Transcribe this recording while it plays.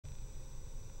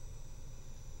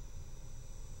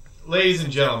ladies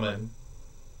and gentlemen,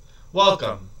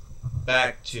 welcome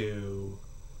back to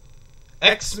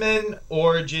X-Men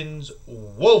Origins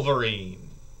Wolverine.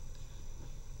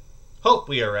 Hope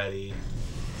we are ready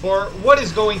for what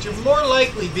is going to more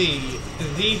likely be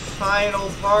the final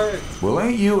part. Well,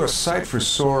 ain't you a sight for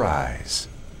sore eyes?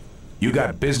 You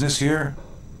got business here?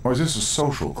 Or is this a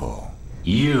social call?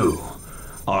 You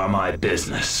are my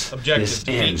business. Objective this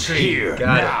defeat ends Creed. here,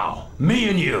 Got now. Me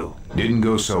and you. Didn't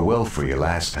go so well for you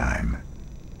last time.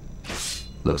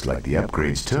 Looks like the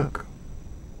upgrades took.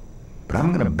 But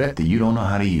I'm gonna bet that you don't know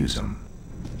how to use them.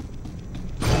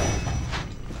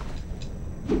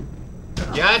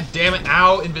 God damn it.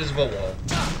 Ow, invisible wall.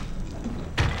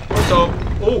 So,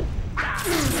 oh.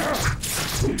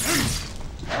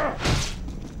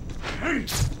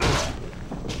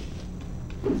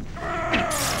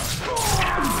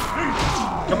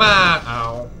 Come on.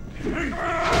 Ow.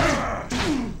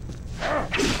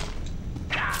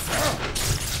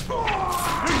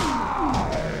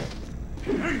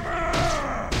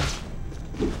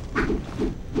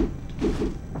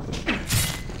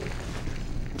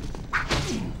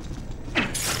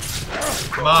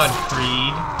 Come on,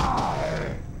 Creed.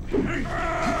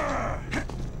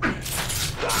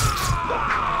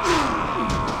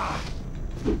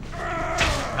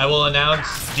 I will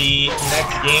announce the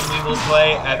next game we will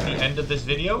play at the end of this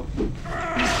video.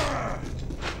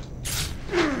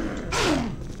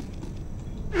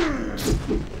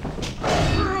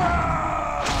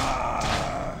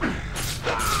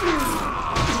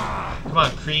 Come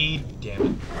on, Creed. Damn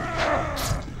it.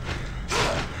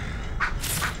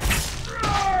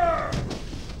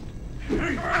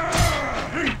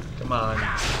 Come on.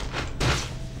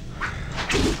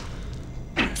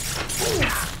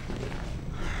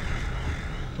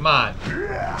 Come on.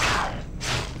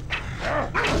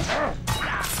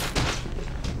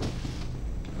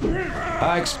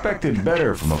 I expected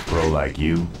better from a pro like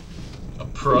you. A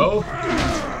pro?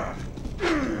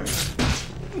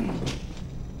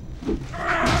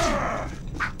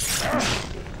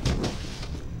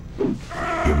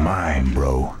 You're mine,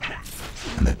 bro.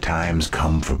 And the time's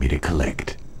come for me to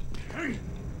collect.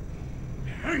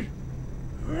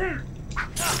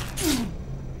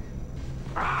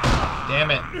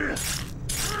 Damn it.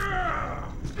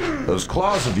 Those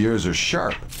claws of yours are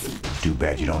sharp. Too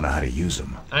bad you don't know how to use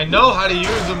them. I know how to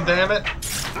use them, damn it.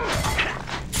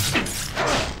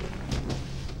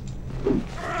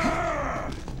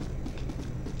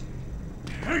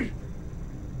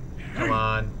 Come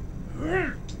on.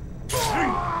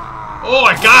 Oh,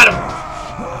 I got him!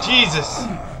 Jesus.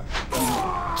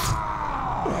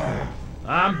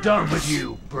 I'm done with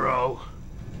you, bro.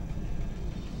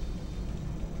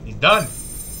 He's done.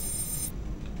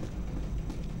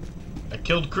 I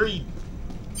killed Creed.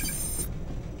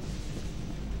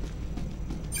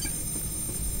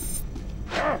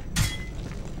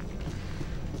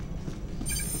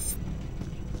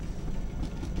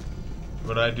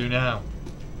 What do I do now?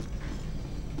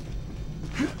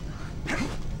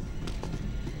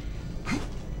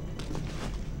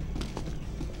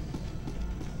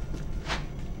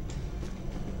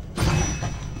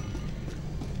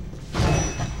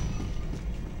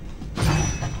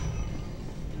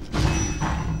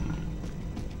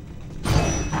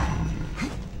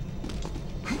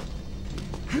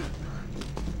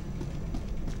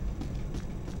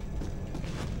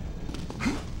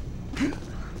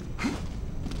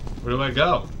 Where do I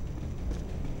go?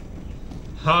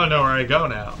 I don't know where I go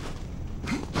now.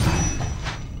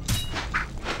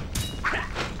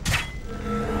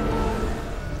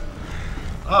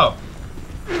 Oh.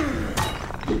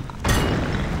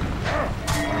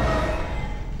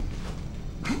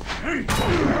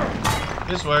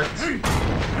 This works.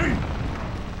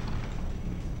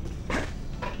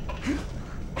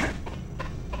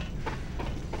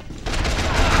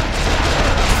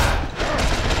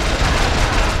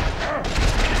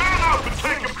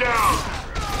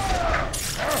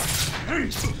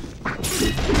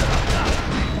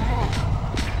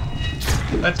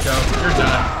 Let's go. You're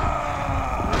done.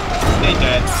 Stay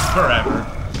dead. Forever.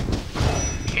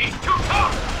 He's too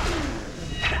tough!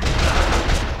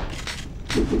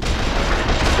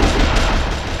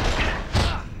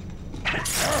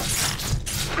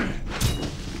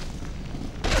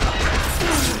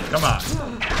 Come on.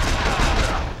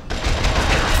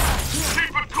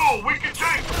 Keep it cool, we can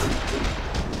take him!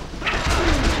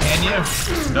 Can you?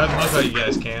 Doesn't look like you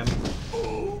guys can.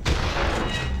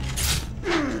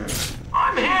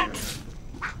 I'm hit!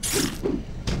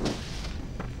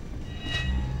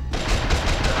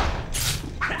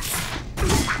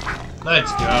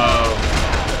 Let's go.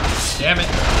 Damn it.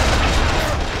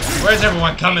 Where's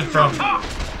everyone coming from?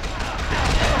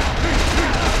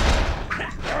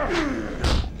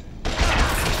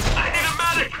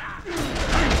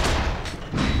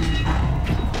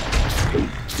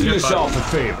 Do yourself a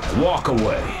favor. Walk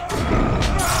away.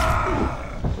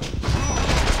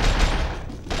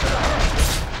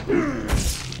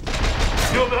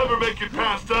 You'll never make it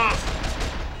past us.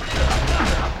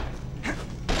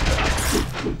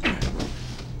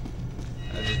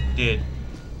 I just did.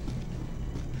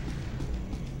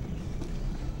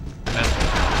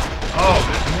 Oh,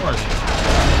 there's more of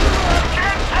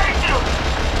Can't take you!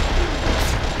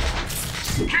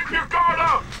 Keep your guard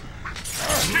up!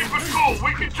 Keep it cool,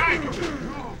 we can take him!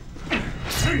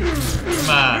 these. Come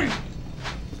on.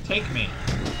 Take me.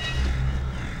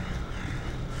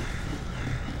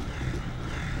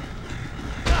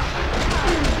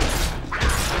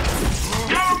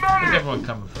 Where's everyone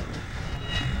coming from?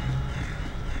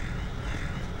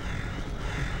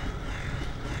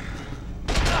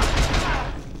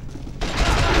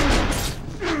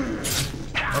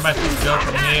 Where am I supposed to go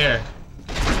from here?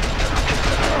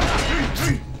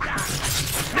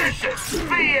 Mission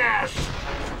BS!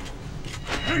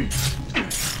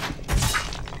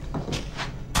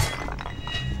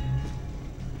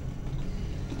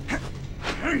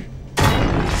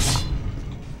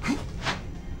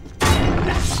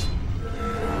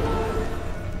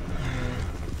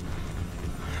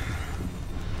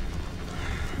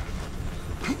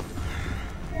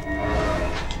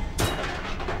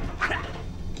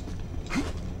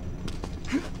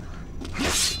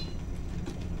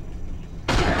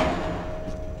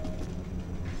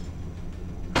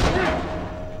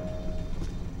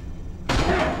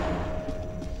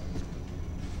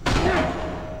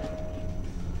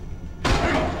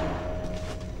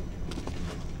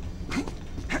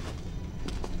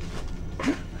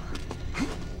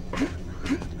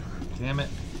 Damn it.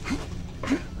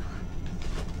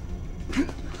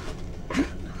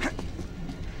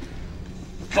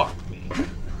 Fuck me.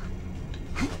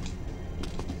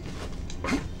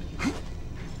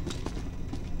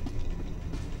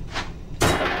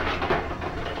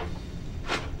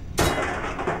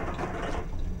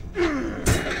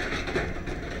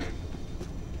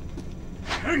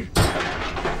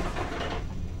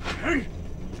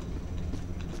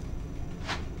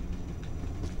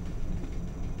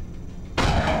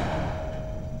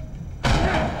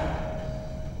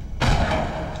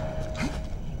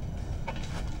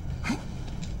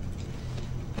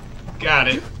 Got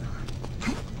it.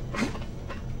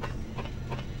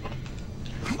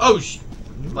 Oh,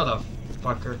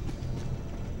 motherfucker.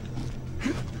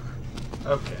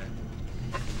 Okay.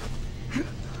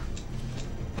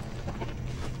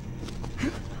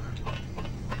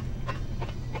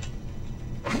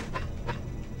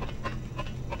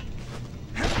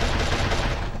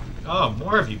 Oh,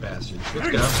 more of you bastards. Let's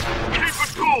go. Keep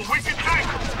it cool, we can take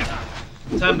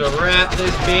him! Time to wrap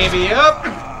this baby up.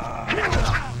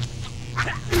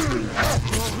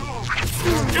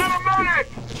 Get a medic!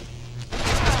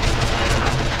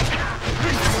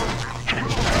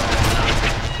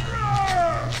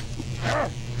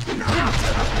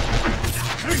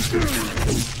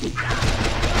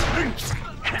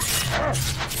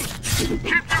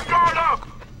 Keep your guard up!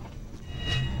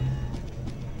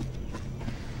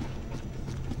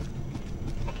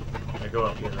 I go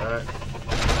up here, right?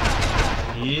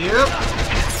 Yep.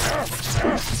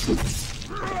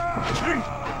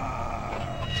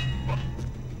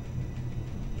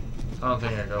 I don't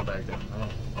think I go back down. Oh.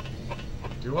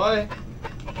 Do I?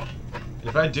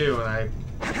 If I do and I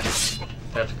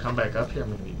have to come back up here,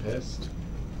 I'm gonna be pissed.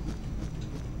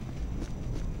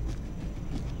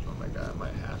 Oh my god, I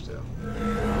might have to.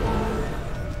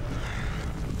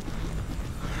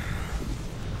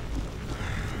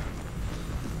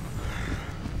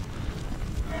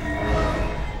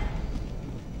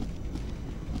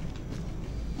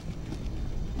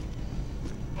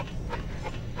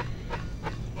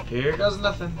 Here goes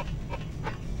nothing.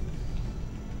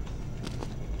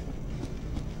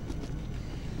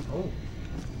 Oh.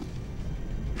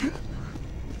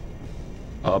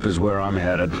 Up is where I'm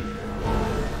headed.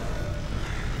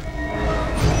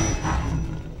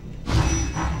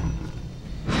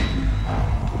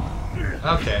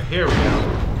 Okay, here we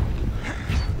go.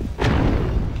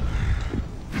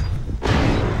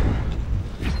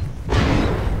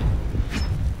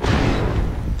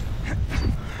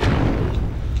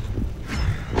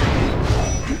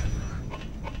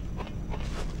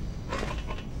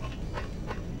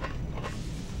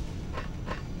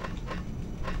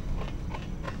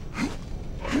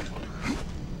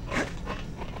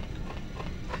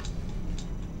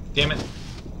 Damn it.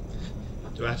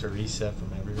 Do I have to reset from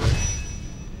everywhere?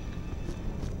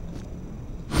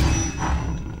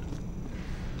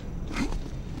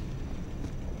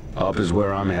 Up is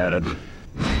where I'm headed.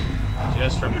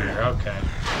 Just from here, okay.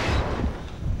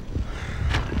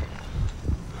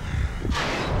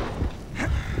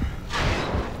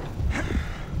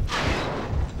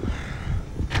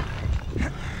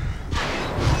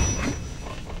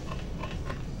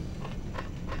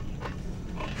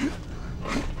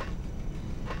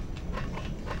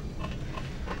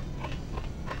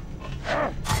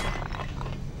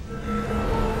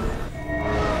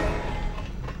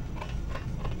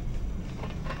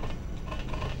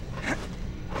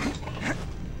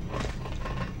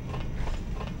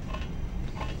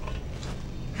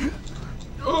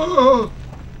 Oh.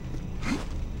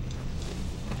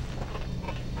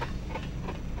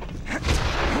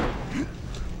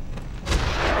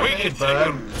 Wicked,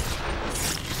 bud.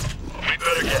 We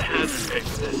better get hands and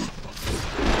fix this.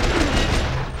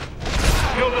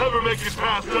 He'll never make it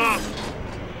past us.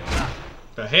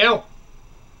 The hell?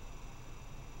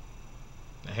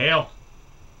 The hell?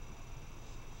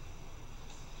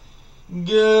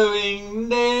 Going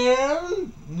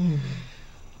down.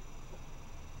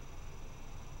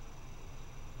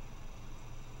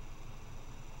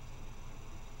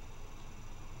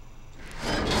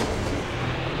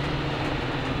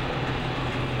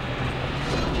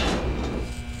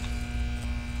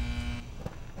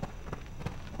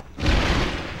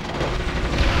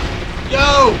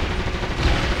 Yo!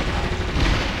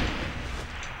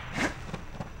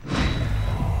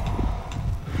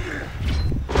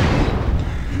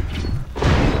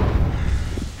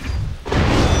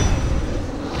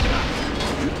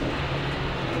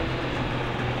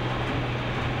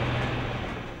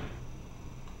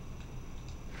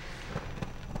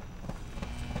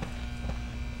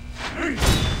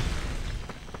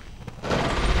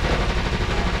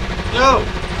 Yo!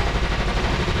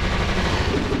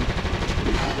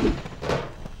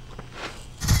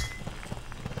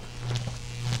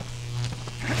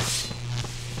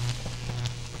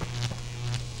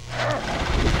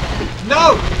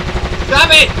 No! Stop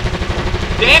it!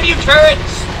 Damn you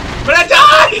turrets! I'm gonna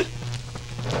die!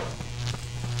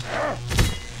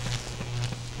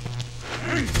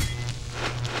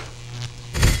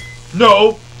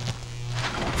 No!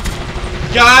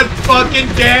 God fucking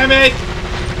damn it!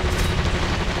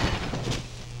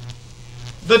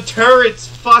 The turrets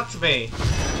fucked me!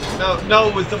 No,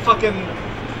 it was the fucking...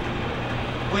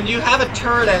 When you have a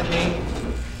turret at me...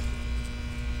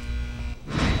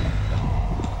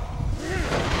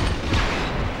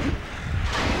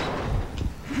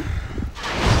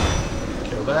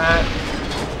 Kill that.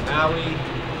 Owie.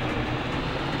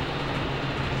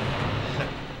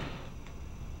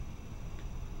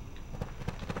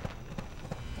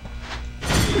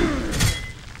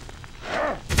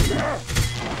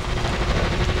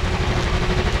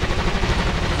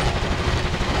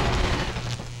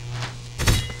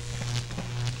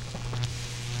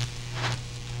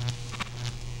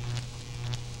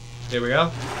 Here we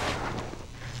go.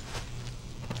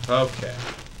 Okay.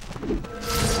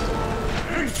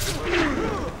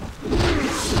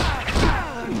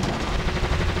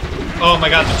 Oh my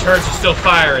god, the turrets are still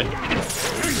firing.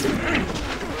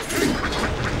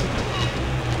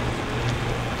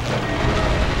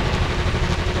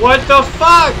 What the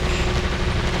fuck?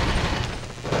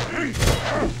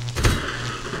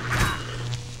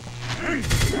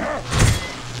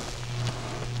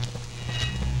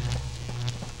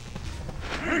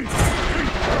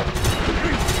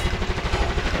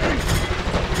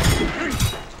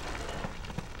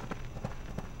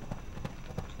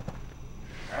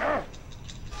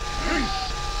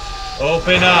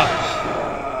 Open up.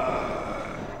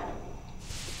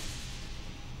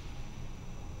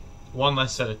 One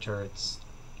less set of turrets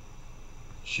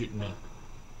shooting me.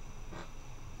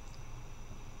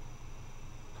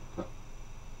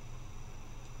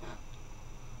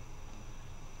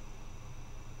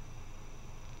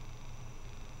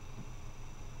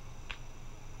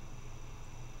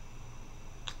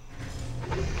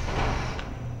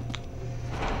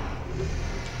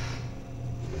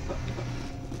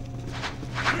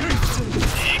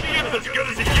 As good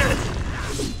as it gets.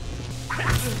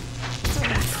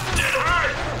 It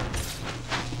hurt.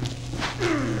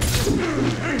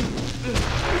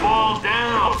 Fall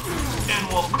down, and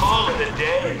we'll call it a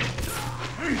day.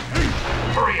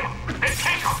 Hurry up and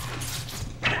take them.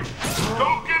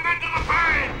 Don't give in to the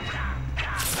pain.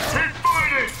 Keep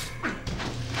fighting.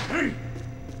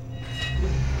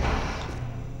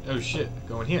 Oh shit,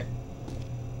 going here.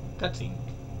 Cutscene.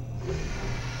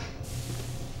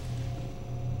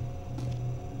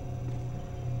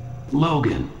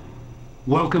 Logan,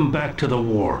 welcome back to the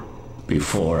war.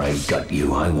 Before I gut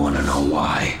you, I want to know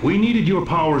why. We needed your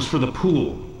powers for the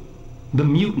pool. The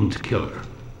mutant killer.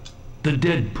 The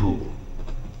dead pool.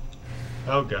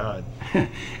 Oh god.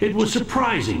 It was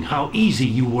surprising how easy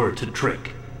you were to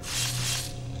trick.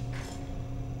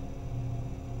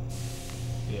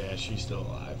 Yeah, she's still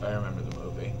alive. I remember the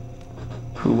movie.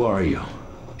 Who are you?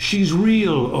 She's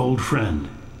real, old friend.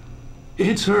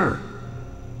 It's her.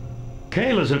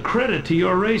 Kayla's a credit to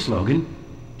your race, Logan.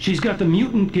 She's got the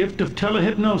mutant gift of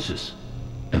telehypnosis.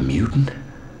 A mutant?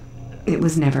 It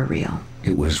was never real.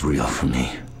 It was real for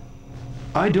me.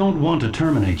 I don't want to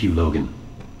terminate you, Logan.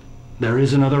 There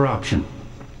is another option.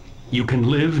 You can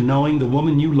live knowing the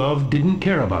woman you love didn't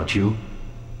care about you,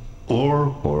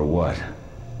 Or what?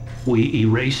 we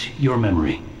erase your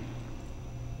memory.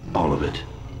 All of it.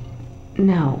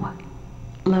 No.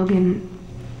 Logan,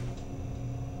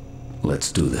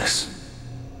 Let's do this.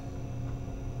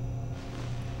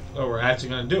 Oh, we're actually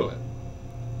gonna do it.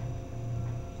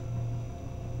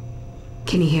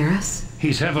 can you hear us?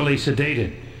 He's heavily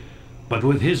sedated, but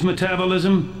with his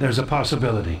metabolism, there's a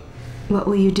possibility. What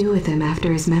will you do with him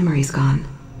after his memory's gone?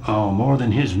 Oh, more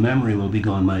than his memory will be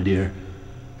gone, my dear.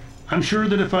 I'm sure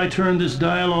that if I turn this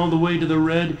dial all the way to the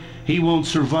red, he won't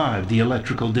survive the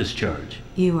electrical discharge.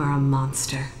 You are a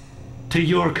monster. To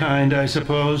your kind, I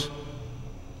suppose.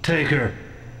 Take her.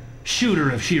 Shoot her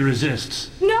if she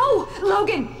resists. No!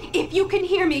 Logan! If you can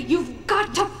hear me, you've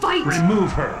got to fight!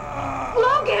 Remove her.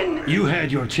 Logan! You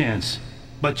had your chance,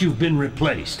 but you've been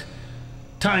replaced.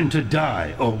 Time to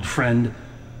die, old friend.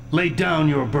 Lay down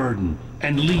your burden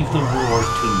and leave the war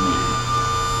to me.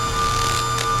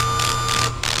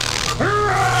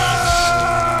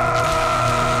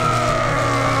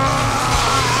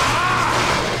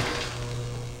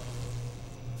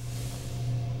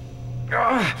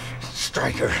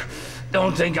 Stryker,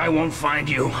 don't think I won't find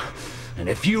you. And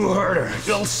if you hurt her,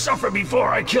 you'll suffer before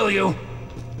I kill you.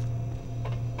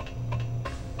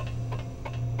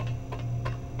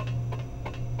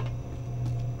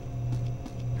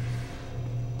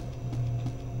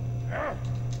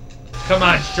 Come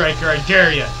on, Stryker, I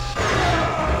dare you.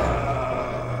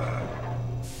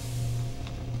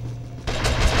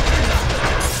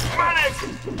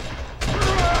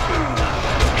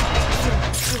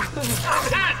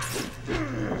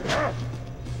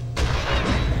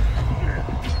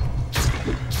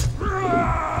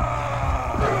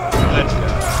 Let's go.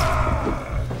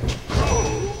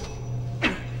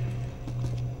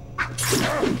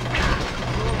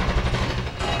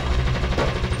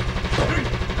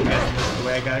 This is the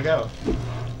way I gotta go.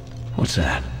 What's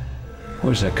that?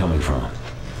 Where's that coming from?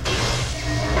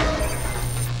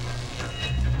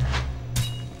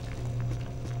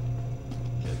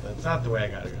 Okay, that's not the way I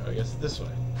gotta go. I guess this way.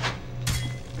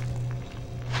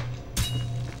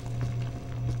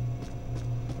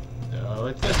 No,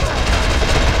 it's this way.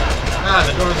 Ah,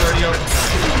 the door's already open.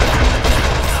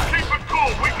 Keep it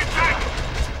cool. We can take him.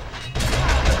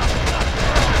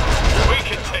 We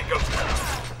can take him.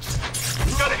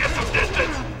 Gotta get some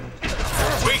distance.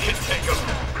 We can take him.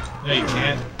 No, you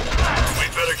can't. We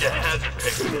better get hazard pay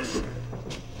for this.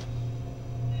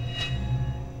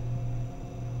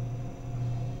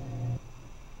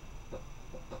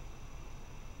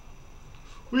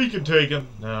 We can take him.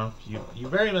 No, you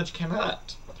very much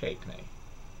cannot take me.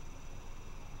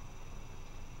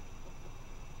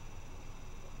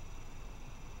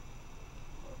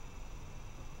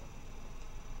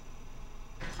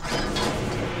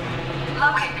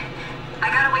 Logan, I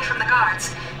got away from the guards.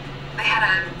 They had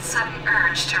a sudden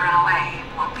urge to run away.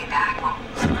 Won't be back.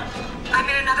 I'm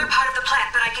in another part of the plant,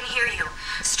 but I can hear you.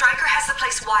 Stryker has the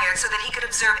place wired so that he could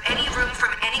observe any room from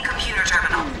any computer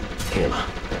terminal. Kayla,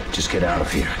 just get out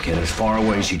of here. Get as far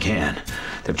away as you can.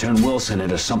 They've turned Wilson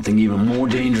into something even more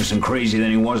dangerous and crazy than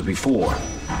he was before.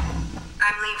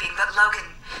 I'm leaving, but Logan,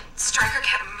 Stryker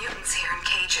kept mutants here in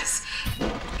cages.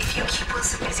 If you keep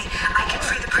Wilson busy, I can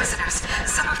free the prisoners.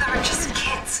 Some of them are just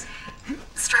kids.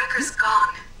 Stryker's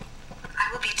gone.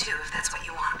 I will be too, if that's what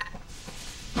you want.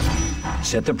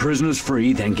 Set the prisoners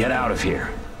free, then get out of here.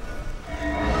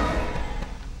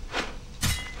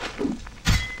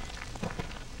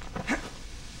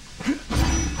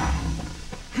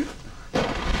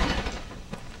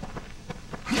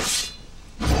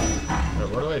 Wait,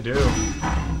 what do I do?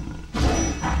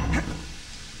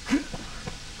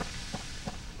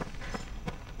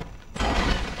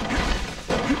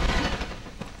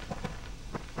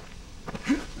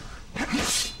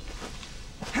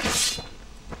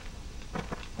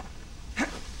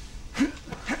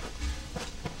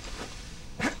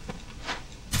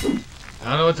 I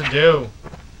don't know what to do.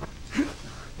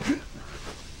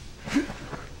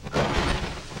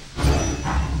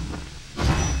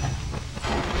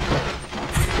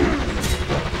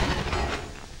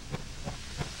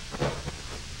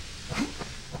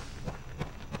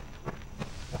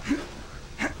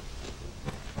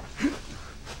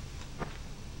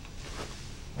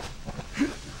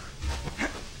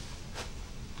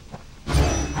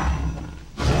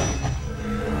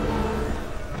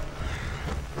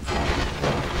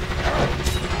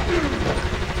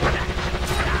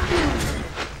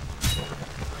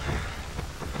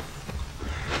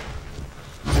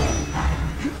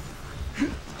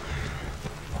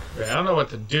 I don't know what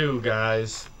to do,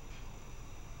 guys.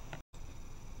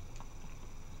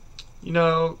 You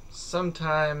know,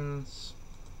 sometimes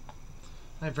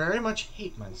I very much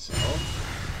hate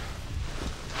myself.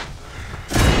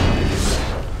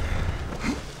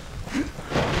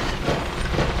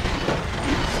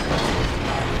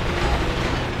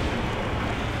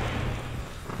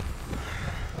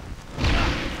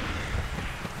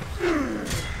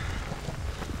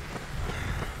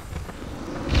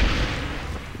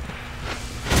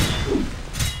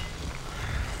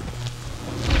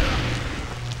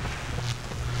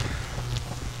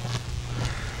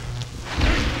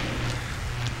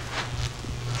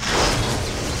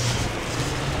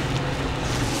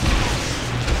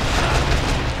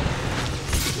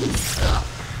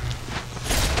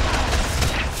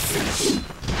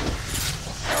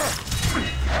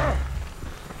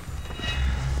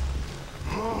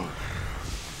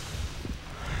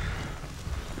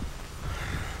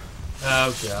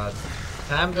 Oh god.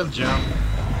 Time to jump.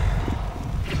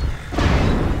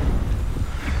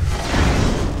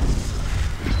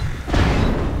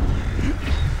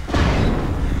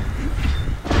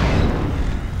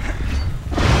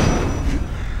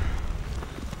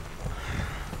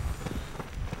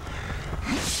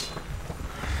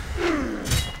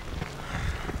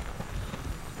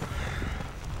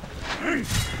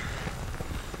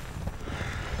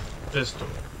 Pistol.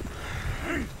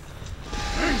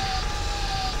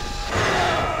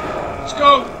 Let's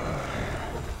go!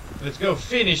 Let's go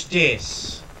finish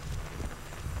this.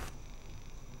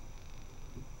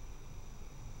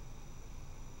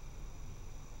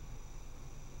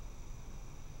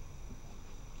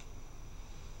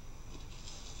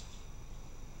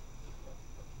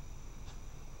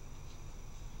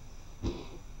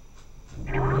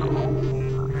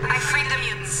 I freed the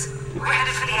mutants. We're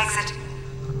headed for the exit.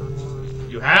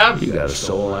 You have? You got a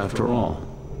soul after all.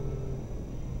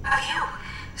 You.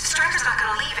 Stryker's not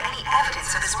gonna leave any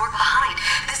evidence of his work behind.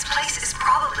 This place is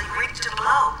probably rigged to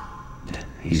blow.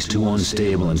 He's too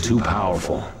unstable and too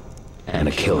powerful. And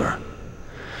a killer.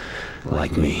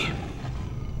 Like me.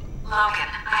 Logan,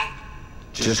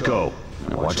 Just go.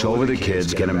 And watch over the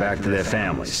kids, get them back to their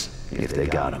families. If they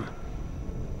got them.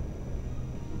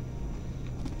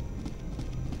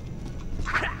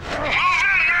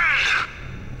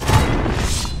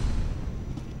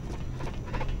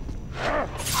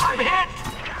 I'm hit!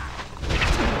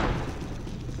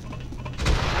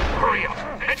 Hurry up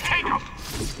and take him!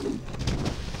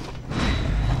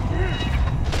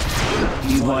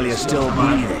 Leave while you're still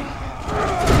breathing.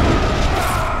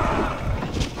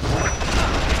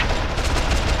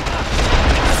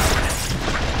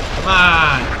 Come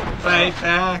on! Fight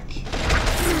back! You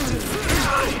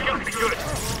gotta be good.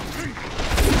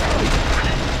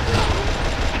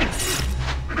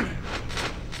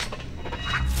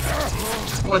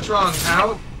 What's wrong,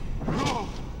 Hal?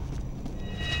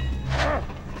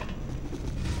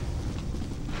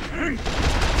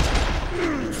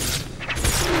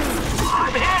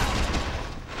 I'm hit!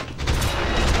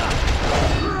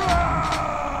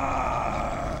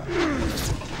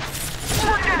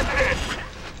 Forget this!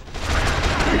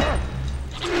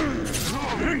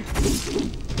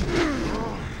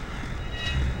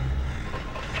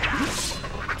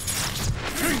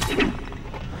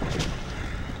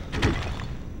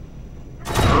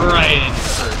 Right in the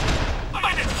circle. I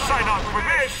didn't sign on for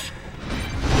this!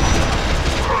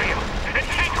 Hurry up and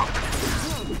take him!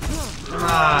 Come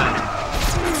on.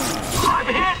 I'm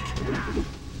hit!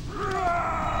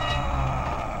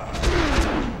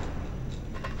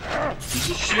 Did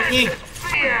you shoot me?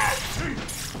 Yes!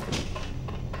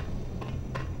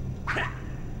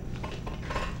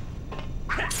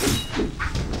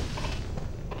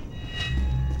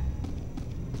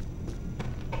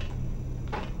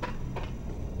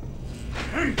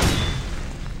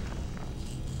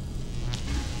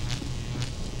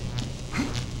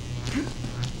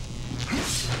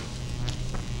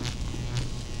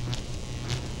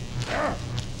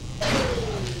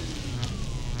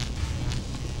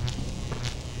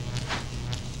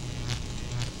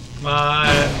 Come on.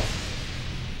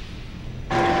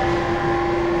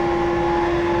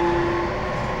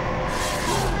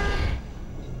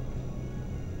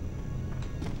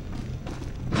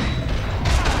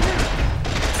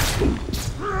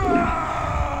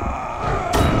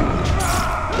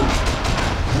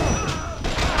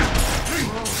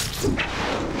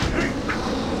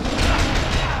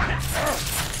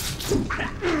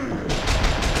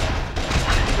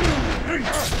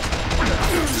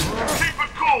 Keep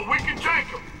it cool, we can take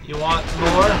him! You want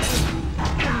more?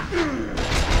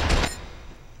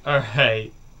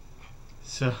 Alright.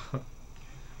 So,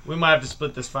 we might have to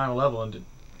split this final level into,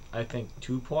 I think,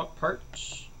 2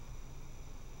 parts?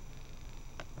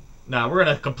 Nah, we're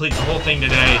gonna complete the whole thing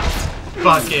today.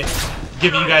 Fuck it.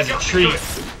 giving you guys a treat.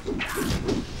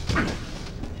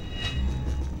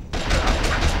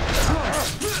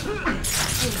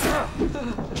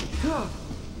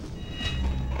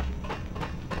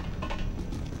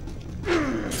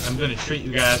 I'm gonna treat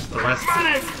you guys for the rest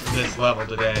of this level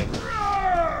today.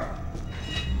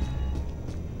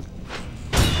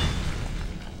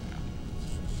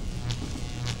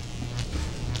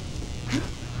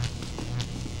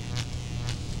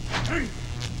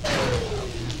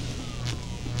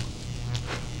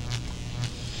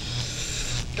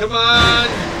 Come on!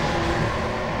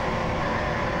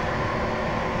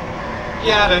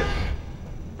 Got it.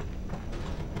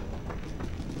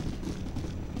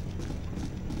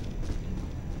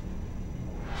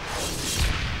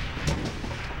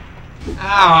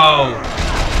 Ow!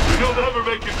 You'll never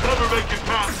make it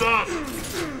past us!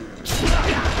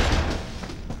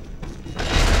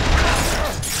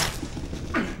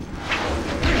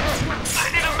 I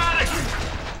need a medic!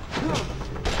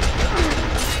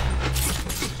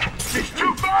 He's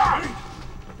too fast!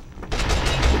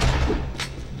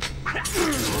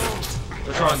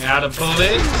 We're throwing out of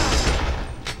bullets.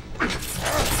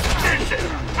 This is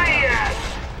BS!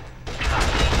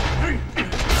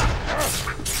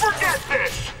 Forget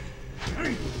this!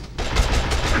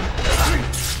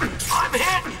 I'm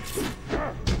hit!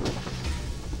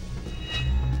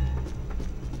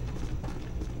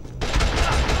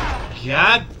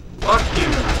 God, fuck you.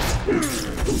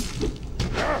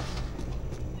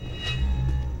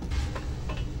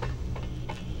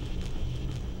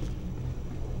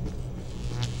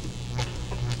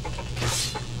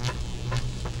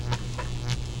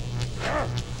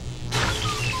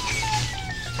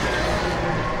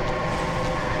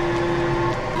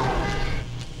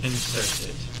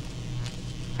 Inserted.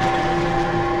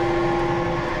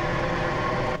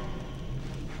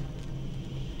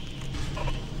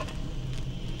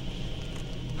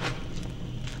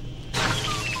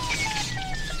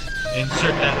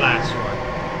 Insert that last one.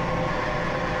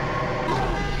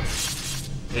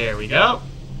 There we go.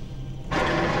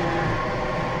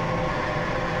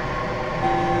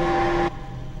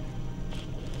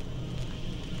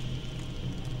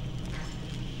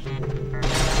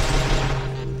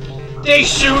 They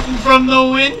shooting from the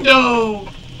window.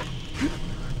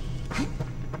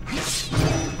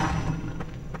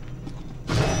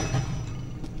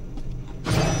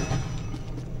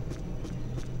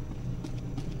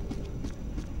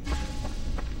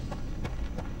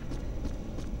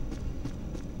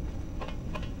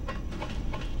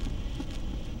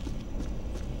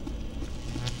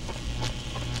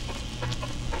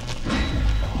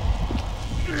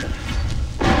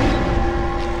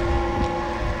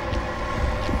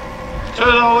 To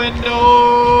the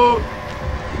window!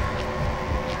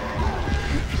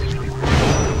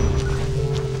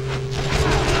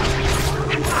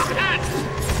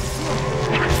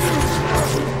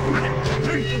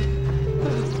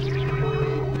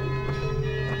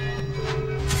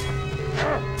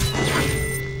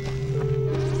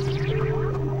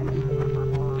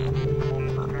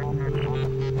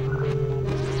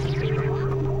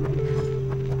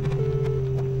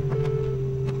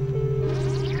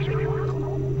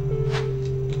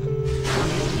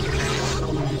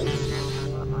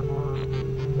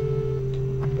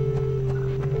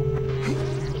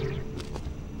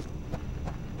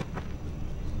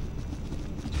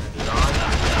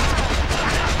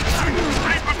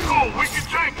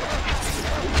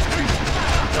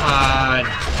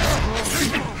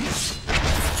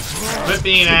 Quit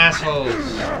being assholes.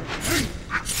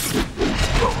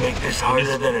 Don't make this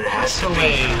harder than it has to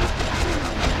away. be.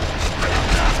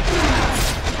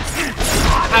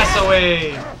 Pass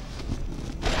away.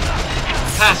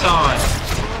 Pass on.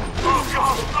 Oh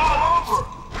God, it's all over.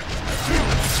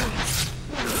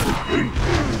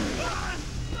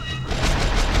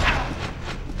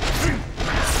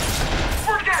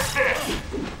 Forget this.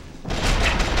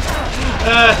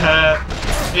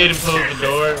 Made him close the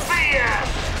door. BS.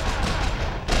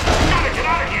 Gotta get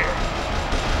out of here.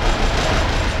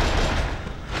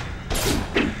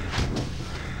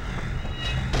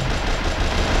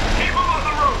 Keep him on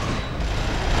the roof.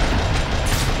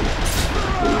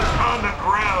 On the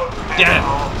ground. Yeah.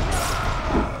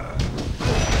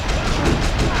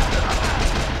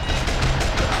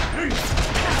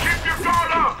 Keep your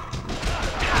guard up.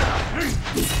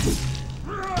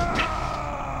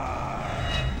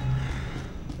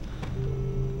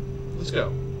 Let's go.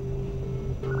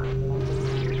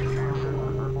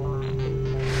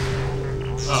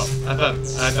 Oh, I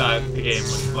thought the game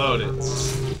wouldn't load it.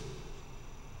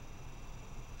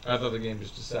 I thought the game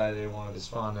just decided it wanted to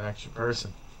spawn an extra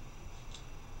person.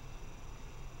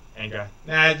 Angra.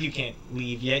 Nah, you can't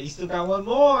leave yet. You still got one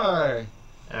more.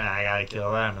 I gotta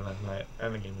kill them and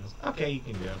then the game is okay. You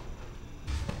can go.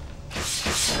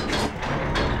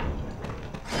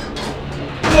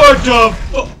 What the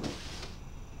fuck?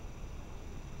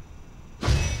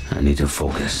 I need to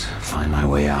focus, find my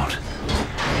way out.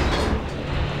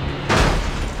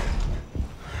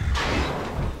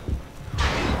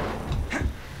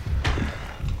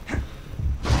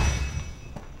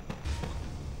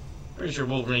 Pretty sure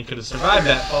Wolverine could have survived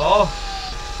that fall.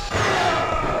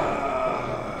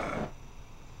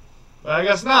 But I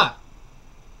guess not.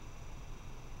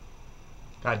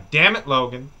 God damn it,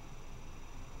 Logan.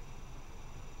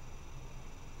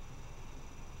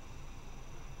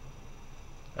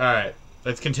 Alright,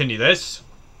 let's continue this.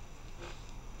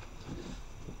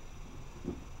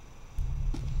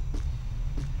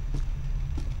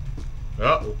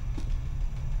 Uh-oh.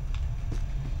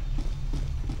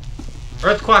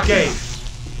 Earthquake!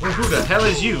 Who the hell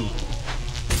is you?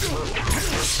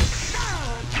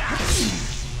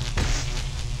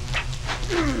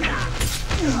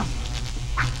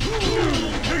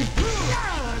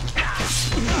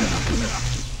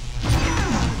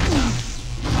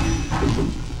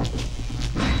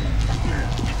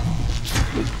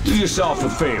 Do yourself a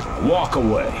favor, walk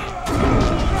away.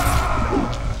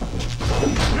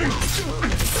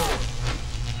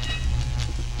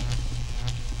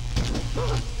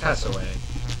 Pass away.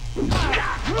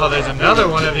 Oh, there's another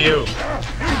one of you.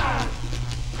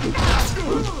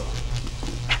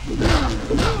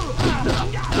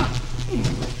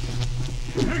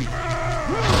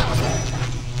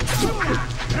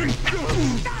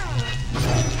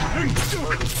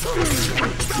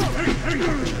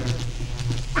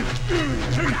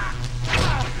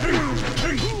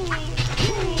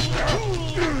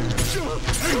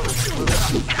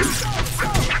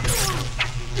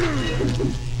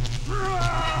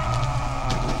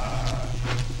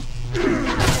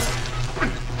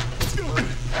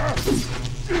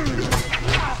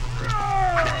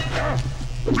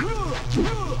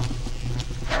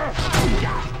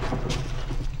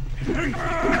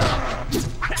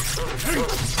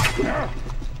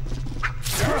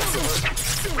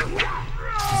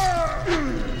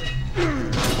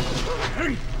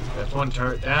 That's one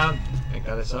turret down. Thank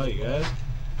God I saw you guys.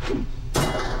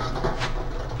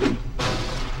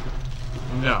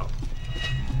 No.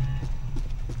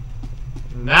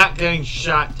 Not getting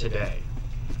shot today.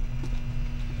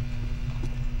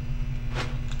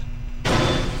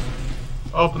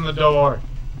 Open the door.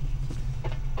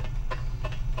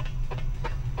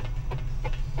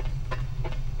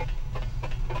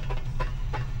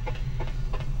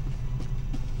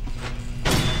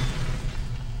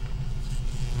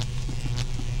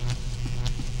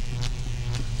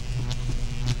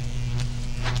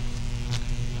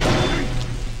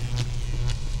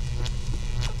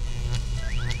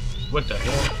 What the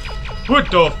hell? What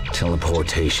the?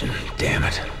 Teleportation, damn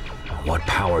it. What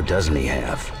power doesn't he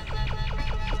have?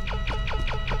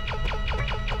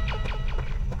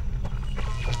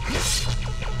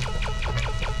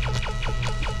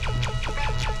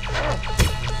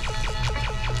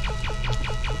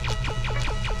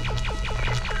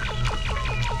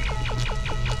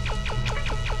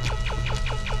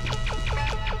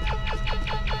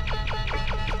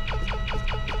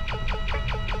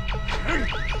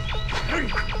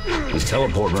 His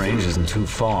teleport range isn't too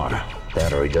far.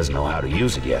 That or he doesn't know how to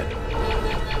use it yet.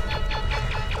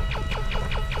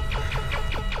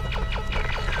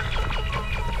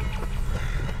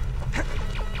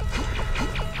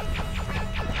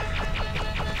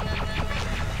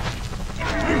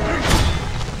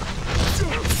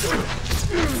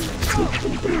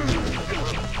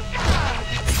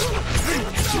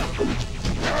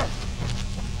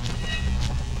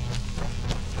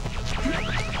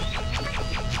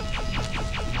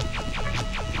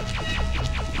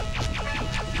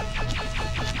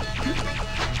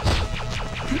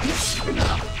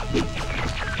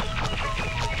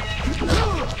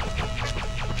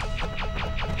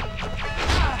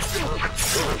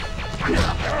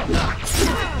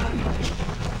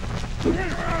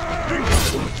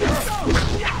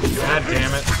 God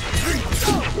damn it.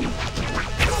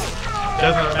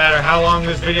 Doesn't matter how long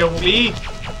this video will be.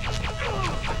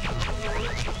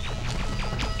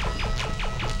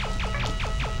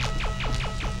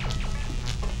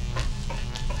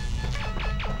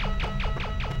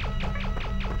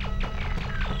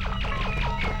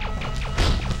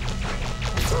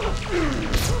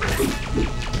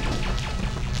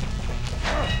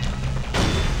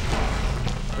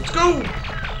 Let's go!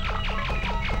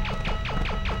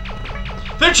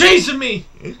 They're chasing me!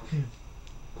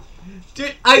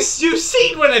 Dude, you've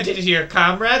seen what I did here,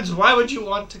 comrades. Why would you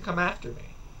want to come after me?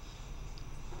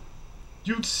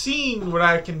 You've seen what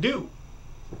I can do.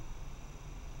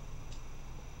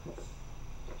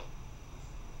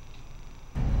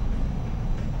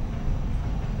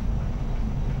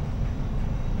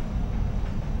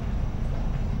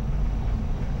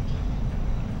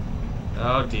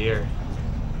 Oh dear.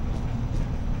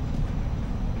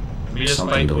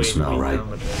 Something don't smell right.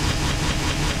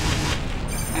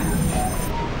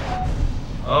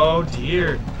 Oh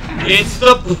dear. It's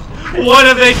the... What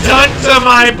have they done to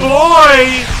my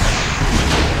boy?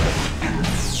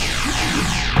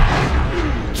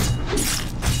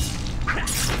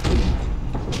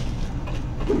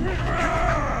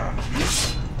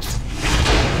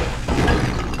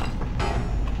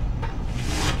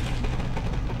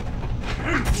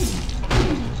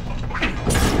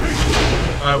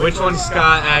 Alright, which one's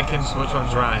Scott Adkins, which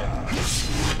one's Ryan?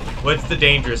 What's the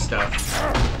dangerous stuff?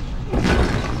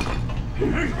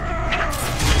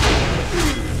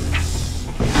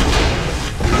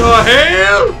 The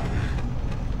hell?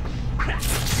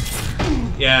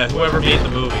 Yeah, whoever made the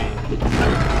movie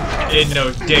didn't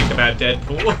know dick about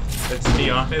Deadpool, let's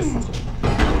be honest.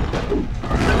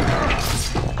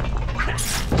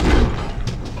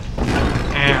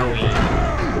 Owie.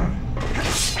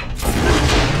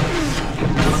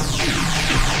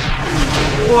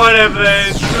 What have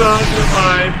they done to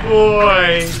my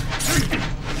boy?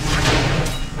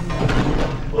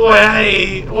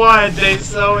 Why'd they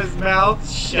sew his mouth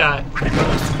shut?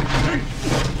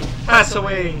 Pass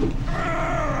away.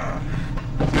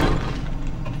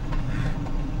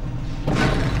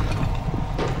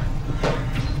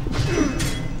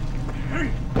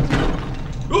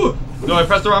 Ooh! No, I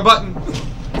pressed the wrong button.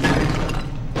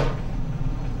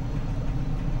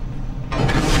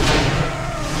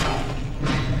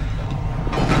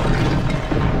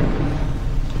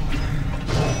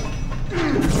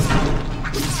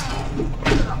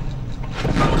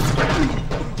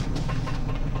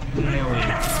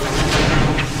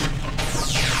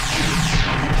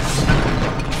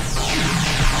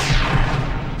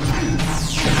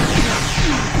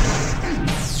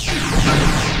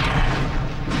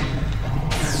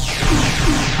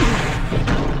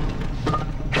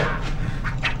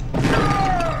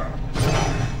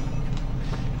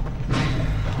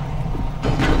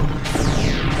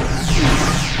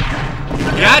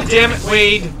 God damn it,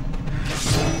 Wade!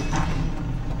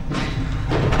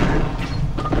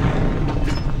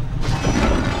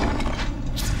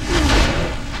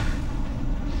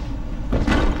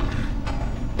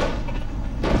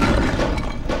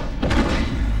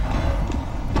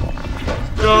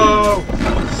 Go!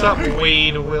 What's up,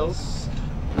 Wade Wills?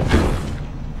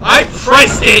 I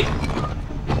pressed it!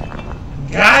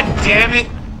 God damn it!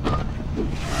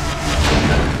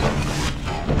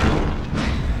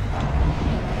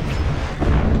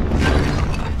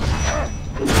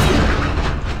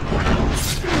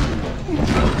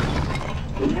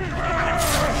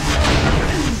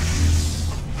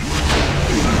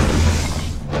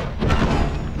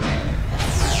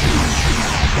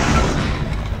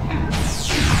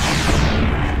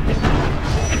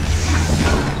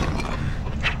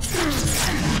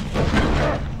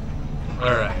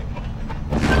 Alright.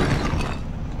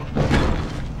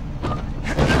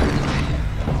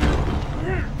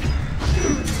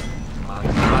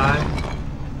 Come on.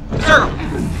 Sir!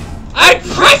 I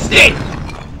pressed it!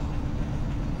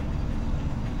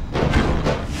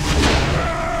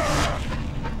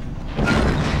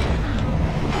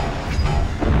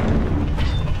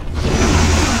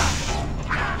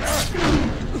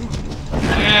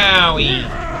 Owie.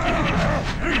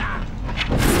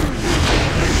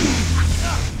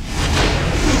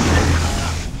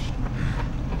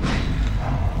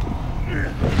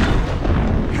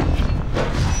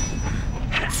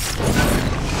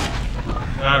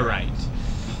 Alright.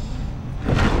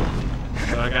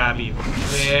 So I gotta be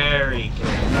very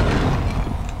careful.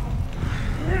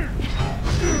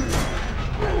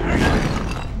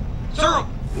 Sir!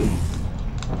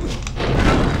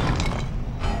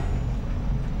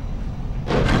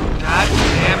 God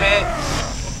damn it!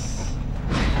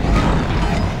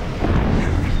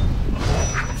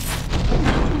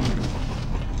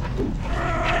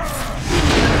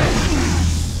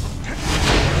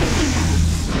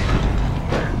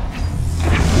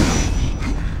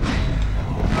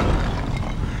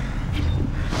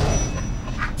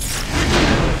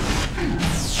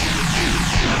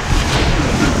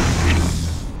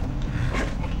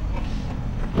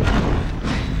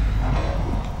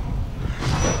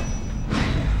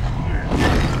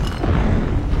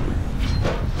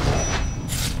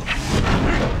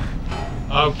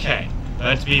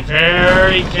 be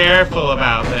very careful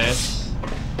about this.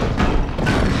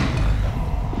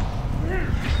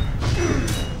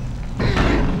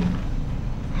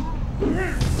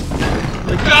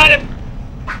 We got him!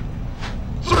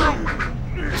 Through!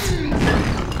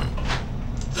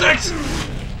 6!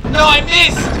 No, I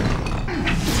missed!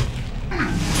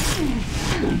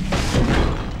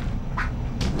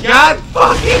 God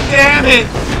fucking damn it!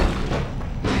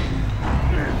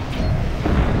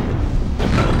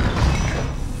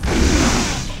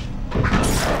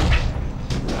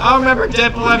 I remember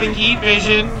Deadpool having heat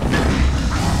vision.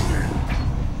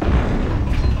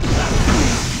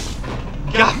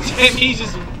 God damn, he's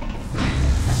just...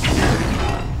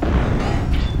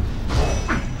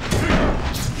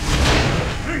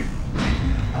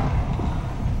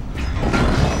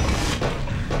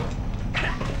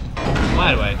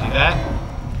 Why do I do that?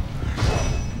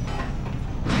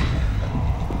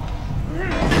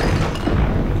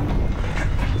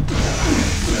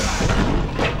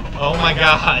 Oh my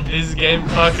god, this is getting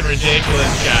fucking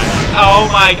ridiculous, guys. Oh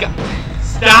my god.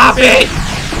 Stop it!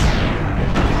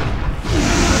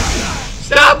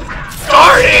 Stop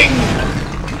farting!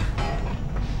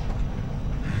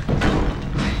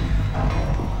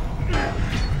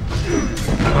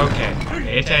 Okay,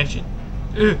 pay attention.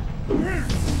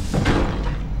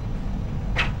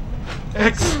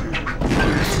 X.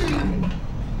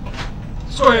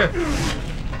 Sawyer.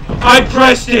 I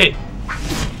pressed it!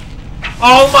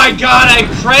 Oh my god, I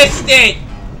pressed it!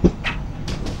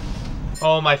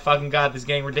 Oh my fucking god, this is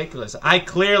getting ridiculous. I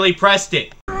clearly pressed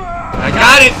it. I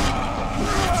got it!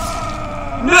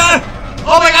 No!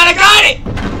 Oh my god, I got it!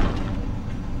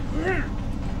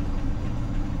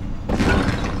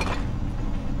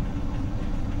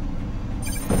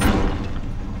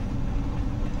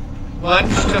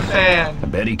 Lunch to fan. I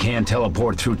bet he can't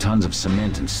teleport through tons of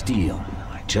cement and steel.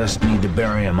 I just need to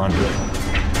bury him under it.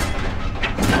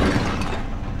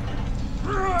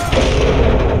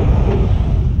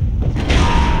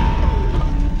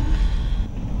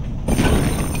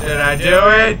 Did I do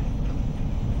it?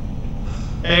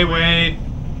 Hey, Wade.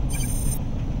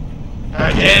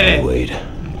 I did it. Wade,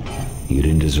 you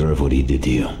didn't deserve what he did to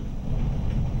you.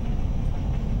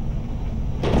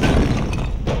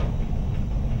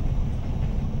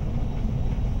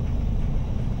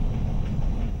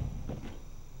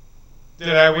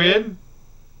 Did I win?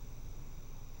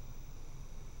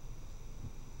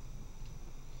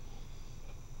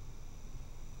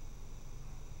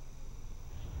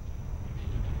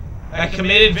 I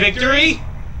committed victory?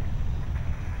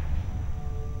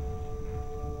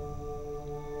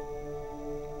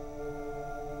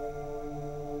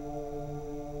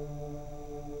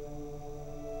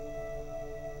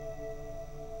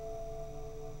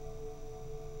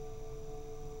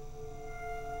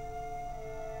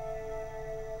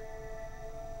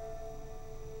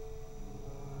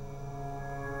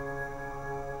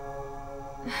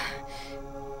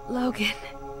 Logan.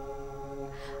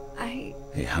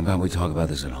 Hey, how about we talk about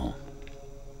this at home?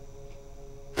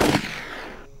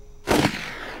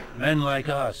 Men like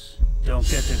us don't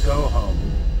get to go home.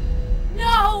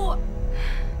 No!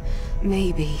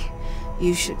 Maybe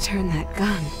you should turn that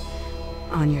gun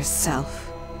on yourself.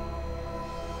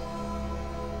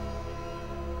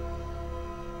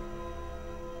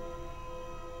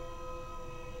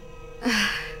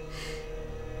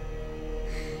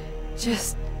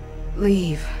 Just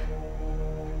leave.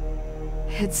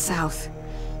 Head south.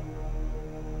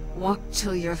 Walk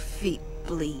till your feet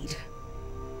bleed.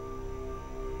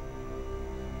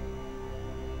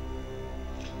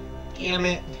 Damn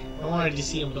it. I wanted to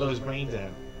see him blow his brains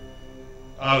out.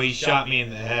 Oh, he shot me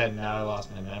in the head and now I lost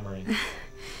my memory.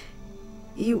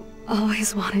 You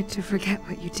always wanted to forget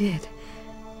what you did.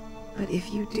 But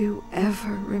if you do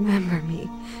ever remember me,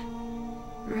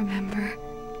 remember,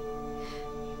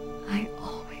 I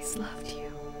always loved you.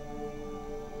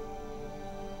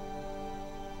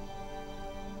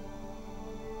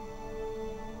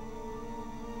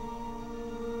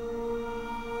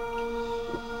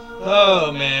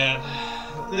 Oh man,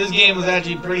 this game was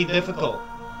actually pretty difficult.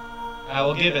 I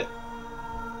will give it.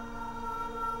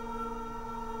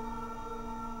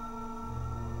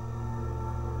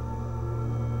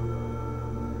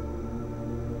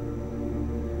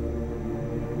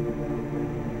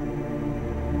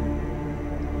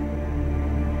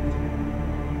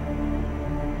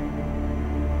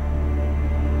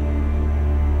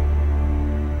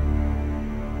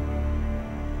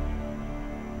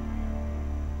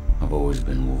 I've always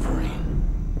been Wolverine.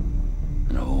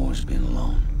 And I've always been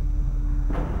alone.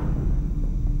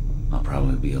 I'll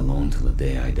probably be alone till the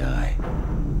day I die.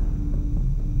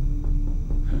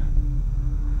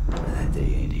 But that day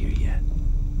ain't here yet.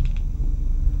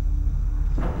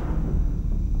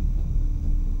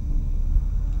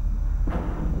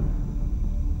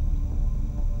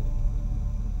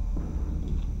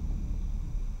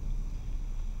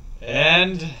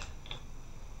 And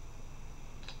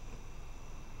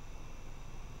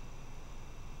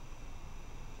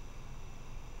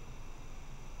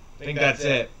I think that's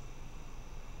it.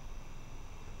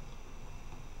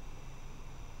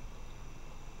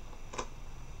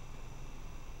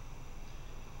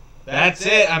 That's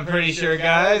it, I'm pretty sure,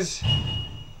 guys.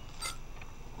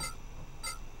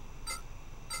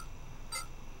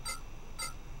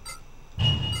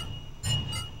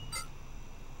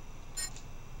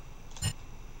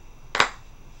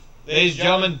 Ladies and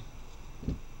gentlemen,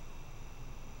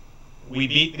 we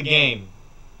beat the game.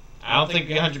 I don't think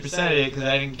we 100%ed it because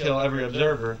I didn't kill every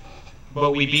observer,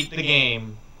 but we beat the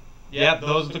game. Yep,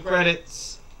 those are the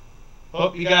credits.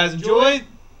 Hope you guys enjoyed.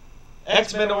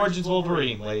 X-Men Origins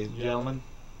Wolverine, ladies and gentlemen,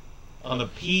 on the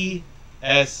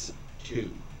PS2.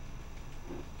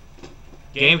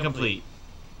 Game complete.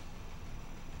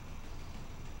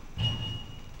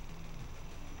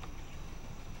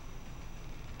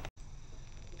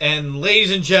 And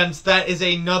ladies and gents, that is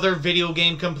another video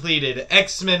game completed.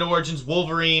 X-Men Origins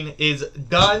Wolverine is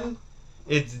done.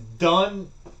 It's done.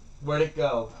 Where'd it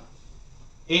go?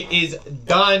 It is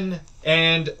done.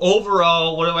 And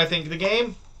overall, what do I think of the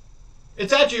game?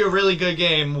 It's actually a really good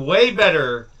game. Way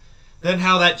better than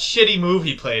how that shitty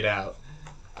movie played out.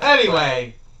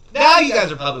 Anyway, now you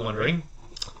guys are probably wondering,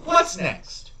 what's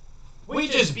next? We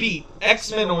just beat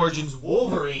X-Men Origins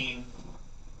Wolverine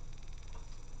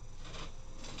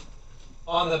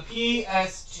on the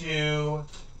PS2.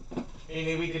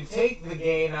 Meaning we can take the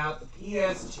game out the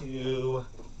PS2.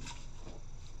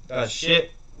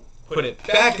 Shit. Put it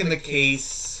back in the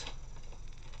case.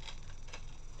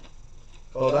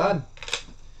 Hold on.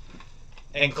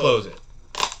 And close it.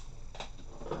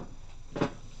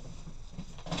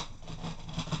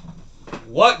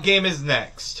 What game is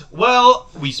next? Well,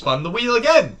 we spun the wheel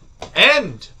again.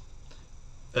 And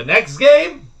the next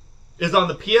game is on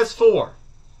the PS4.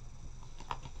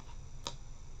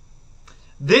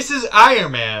 This is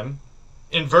Iron Man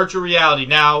in virtual reality.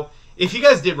 Now, if you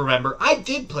guys did remember, I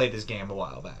did play this game a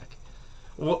while back.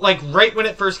 Like, right when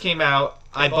it first came out,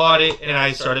 I bought it and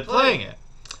I started playing it.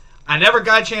 I never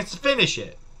got a chance to finish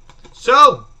it.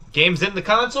 So, game's in the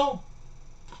console.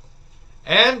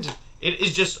 And it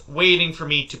is just waiting for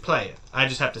me to play it. I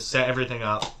just have to set everything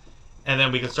up. And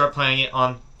then we can start playing it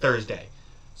on Thursday.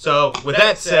 So, with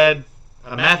that said,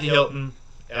 I'm Matthew Hilton,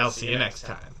 and I'll see you next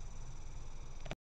time.